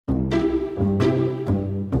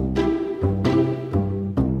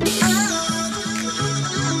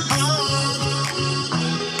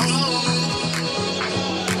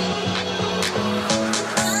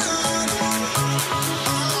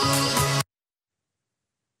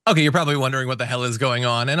Okay, you're probably wondering what the hell is going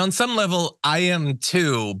on. And on some level, I am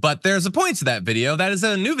too. But there's a point to that video. That is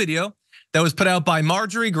a new video that was put out by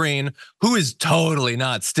Marjorie Greene, who is totally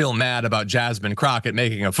not still mad about Jasmine Crockett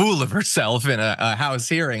making a fool of herself in a House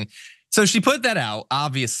hearing. So she put that out,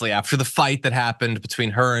 obviously, after the fight that happened between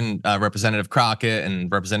her and Representative Crockett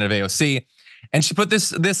and Representative AOC. And she put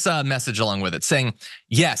this message along with it saying,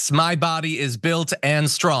 yes, my body is built and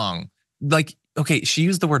strong. Like, okay, she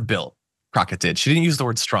used the word built. Crockett did. She didn't use the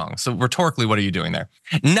word strong. So rhetorically, what are you doing there?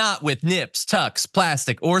 Not with nips, tucks,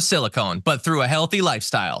 plastic, or silicone, but through a healthy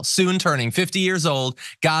lifestyle. Soon turning 50 years old,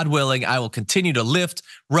 God willing, I will continue to lift,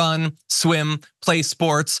 run, swim, play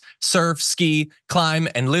sports, surf, ski, climb,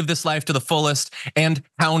 and live this life to the fullest and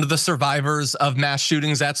hound the survivors of mass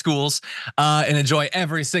shootings at schools and enjoy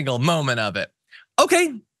every single moment of it.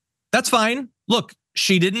 Okay, that's fine. Look,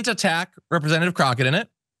 she didn't attack Representative Crockett in it.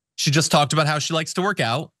 She just talked about how she likes to work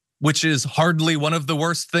out, which is hardly one of the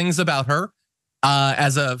worst things about her.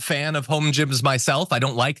 As a fan of home gyms myself, I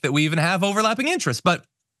don't like that we even have overlapping interests, but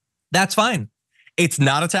that's fine. It's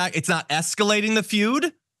not attack. It's not escalating the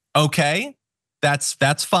feud. Okay, that's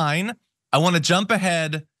fine. I want to jump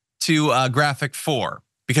ahead to graphic 4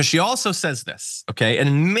 because she also says this, okay?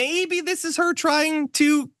 And maybe this is her trying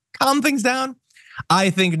to calm things down. I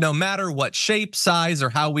think no matter what shape, size, or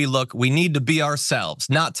how we look, we need to be ourselves,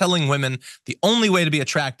 not telling women the only way to be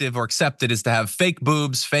attractive or accepted is to have fake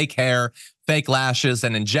boobs, fake hair, fake lashes,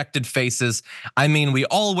 and injected faces. I mean, we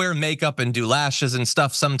all wear makeup and do lashes and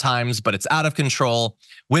stuff sometimes, but it's out of control.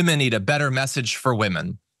 Women need a better message for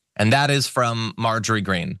women. And that is from Marjorie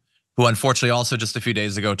Greene, who unfortunately also just a few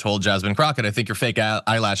days ago told Jasmine Crockett, I think your fake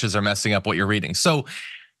eyelashes are messing up what you're reading. So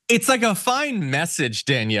it's like a fine message,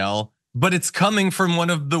 Danielle, but it's coming from one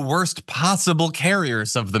of the worst possible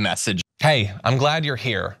carriers of the message. Hey, I'm glad you're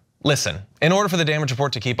here. Listen, in order for the damage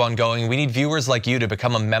report to keep on going, we need viewers like you to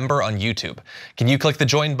become a member on YouTube. Can you click the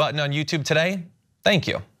join button on YouTube today? Thank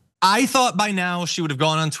you. I thought by now she would have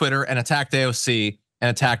gone on Twitter and attacked AOC and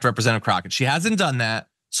attacked Representative Crockett. She hasn't done that,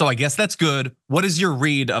 so I guess that's good. What is your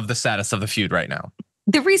read of the status of the feud right now?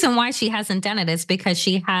 The reason why she hasn't done it is because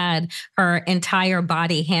she had her entire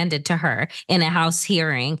body handed to her in a House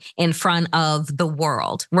hearing in front of the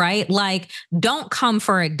world, right? Like, don't come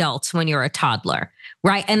for adults when you're a toddler,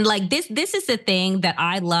 right? And like this is the thing that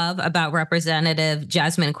I love about Representative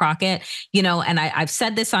Jasmine Crockett, and I've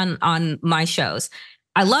said this on my shows.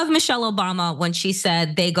 I love Michelle Obama when she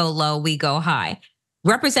said, they go low, we go high.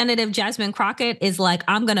 Representative Jasmine Crockett is like,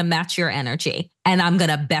 I'm gonna match your energy and I'm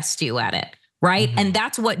gonna best you at it. Right. Mm-hmm. And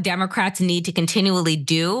that's what Democrats need to continually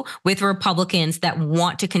do with Republicans that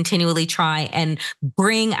want to continually try and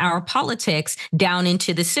bring our politics down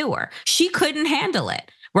into the sewer. She couldn't handle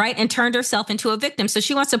it. Right. And turned herself into a victim. So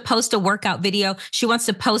she wants to post a workout video. She wants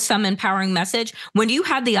to post some empowering message. When you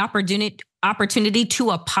had the opportunity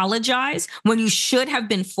to apologize, when you should have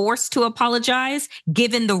been forced to apologize,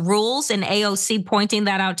 given the rules and AOC pointing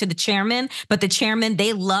that out to the chairman, but the chairman,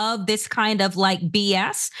 they love this kind of like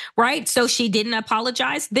BS, right? So she didn't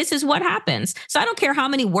apologize. This is what happens. So I don't care how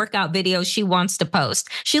many workout videos she wants to post.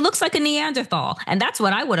 She looks like a Neanderthal, and that's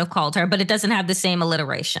what I would have called her, but it doesn't have the same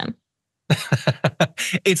alliteration.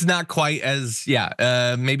 It's not quite as,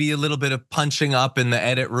 maybe a little bit of punching up in the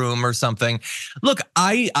edit room or something. Look,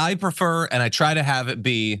 I prefer, and I try to have it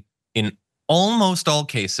be in almost all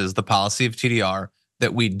cases, the policy of TDR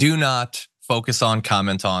that we do not focus on,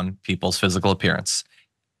 comment on people's physical appearance.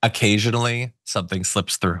 Occasionally, something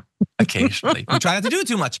slips through. Occasionally, we try not to do it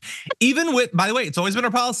too much. Even with, by the way, it's always been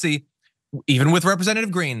our policy, even with Representative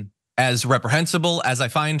Greene, as reprehensible as I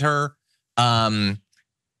find her,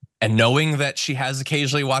 and knowing that she has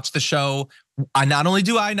occasionally watched the show, not only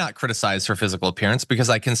do I not criticize her physical appearance because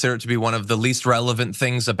I consider it to be one of the least relevant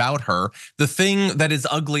things about her. The thing that is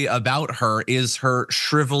ugly about her is her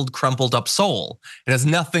shriveled, crumpled up soul. It has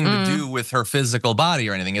nothing to do with her physical body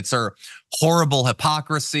or anything. It's her horrible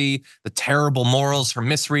hypocrisy, the terrible morals, her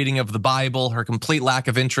misreading of the Bible, her complete lack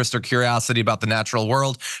of interest or curiosity about the natural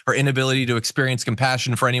world, her inability to experience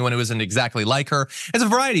compassion for anyone who isn't exactly like her. It's a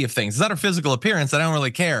variety of things. It's not her physical appearance. I don't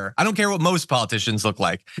really care. I don't care what most politicians look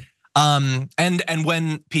like. And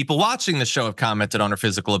when people watching the show have commented on her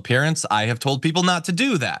physical appearance, I have told people not to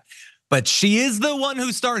do that. But she is the one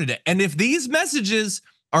who started it. And if these messages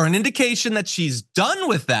are an indication that she's done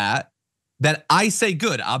with that, then I say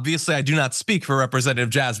good. Obviously, I do not speak for Representative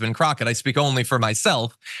Jasmine Crockett. I speak only for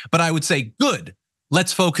myself. But I would say good.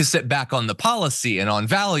 Let's focus it back on the policy and on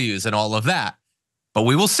values and all of that. But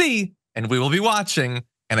we will see, and we will be watching,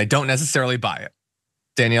 and I don't necessarily buy it.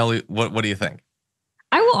 Danielle, what do you think?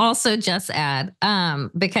 I will also just add,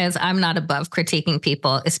 because I'm not above critiquing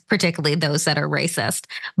people, it's particularly those that are racist,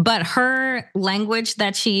 but her language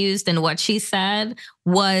that she used and what she said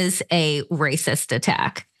was a racist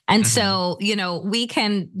attack. And so, we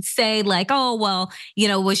can say like, oh, well,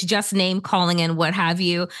 was just name calling and what have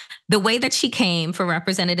you. The way that she came for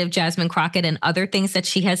Representative Jasmine Crockett and other things that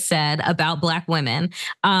she has said about Black women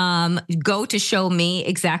go to show me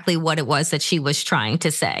exactly what it was that she was trying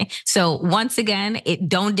to say. So once again,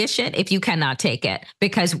 don't dish it if you cannot take it,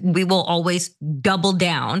 because we will always double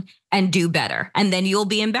down and do better. And then you'll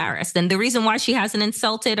be embarrassed. And the reason why she hasn't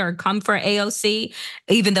insulted or come for AOC,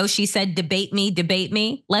 even though she said, debate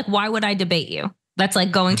me, like, why would I debate you? That's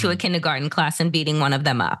like going to a kindergarten class and beating one of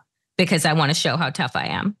them up because I want to show how tough I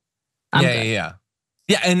am. Yeah.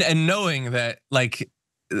 And knowing that, like,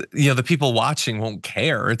 the people watching won't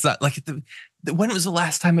care. It's not like, when was the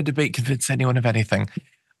last time a debate convinced anyone of anything?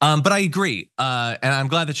 But I agree. And I'm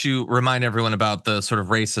glad that you remind everyone about the sort of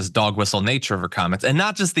racist dog whistle nature of her comments, and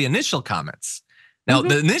not just the initial comments. Now,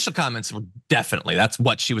 the initial comments were definitely, that's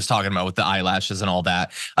what she was talking about with the eyelashes and all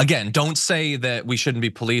that. Again, don't say that we shouldn't be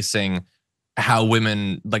policing how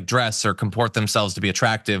women like dress or comport themselves to be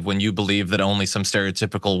attractive when you believe that only some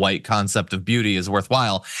stereotypical white concept of beauty is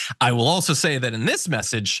worthwhile. I will also say that in this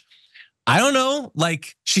message, I don't know,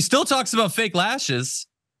 like, she still talks about fake lashes.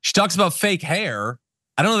 She talks about fake hair.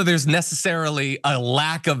 I don't know that there's necessarily a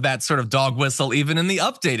lack of that sort of dog whistle even in the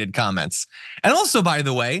updated comments. And also, by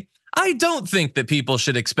the way, I don't think that people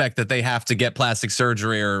should expect that they have to get plastic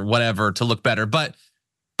surgery or whatever to look better. But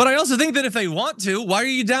I also think that if they want to, why are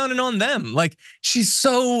you downing on them? Like, she's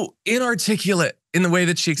so inarticulate in the way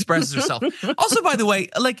that she expresses herself. Also, by the way,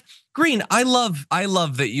 like, Greene, I love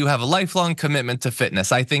that you have a lifelong commitment to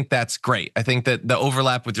fitness. I think that's great. I think that the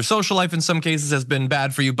overlap with your social life in some cases has been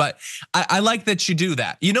bad for you, but I like that you do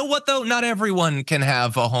that. You know what though? Not everyone can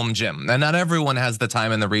have a home gym, and not everyone has the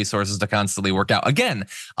time and the resources to constantly work out. Again,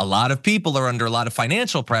 a lot of people are under a lot of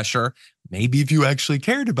financial pressure. Maybe if you actually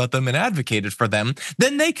cared about them and advocated for them,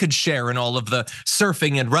 then they could share in all of the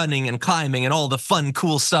surfing and running and climbing and all the fun,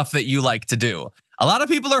 cool stuff that you like to do. A lot of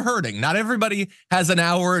people are hurting. Not everybody has an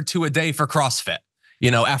hour or two a day for CrossFit,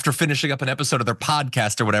 after finishing up an episode of their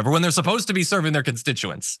podcast or whatever, when they're supposed to be serving their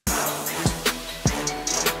constituents.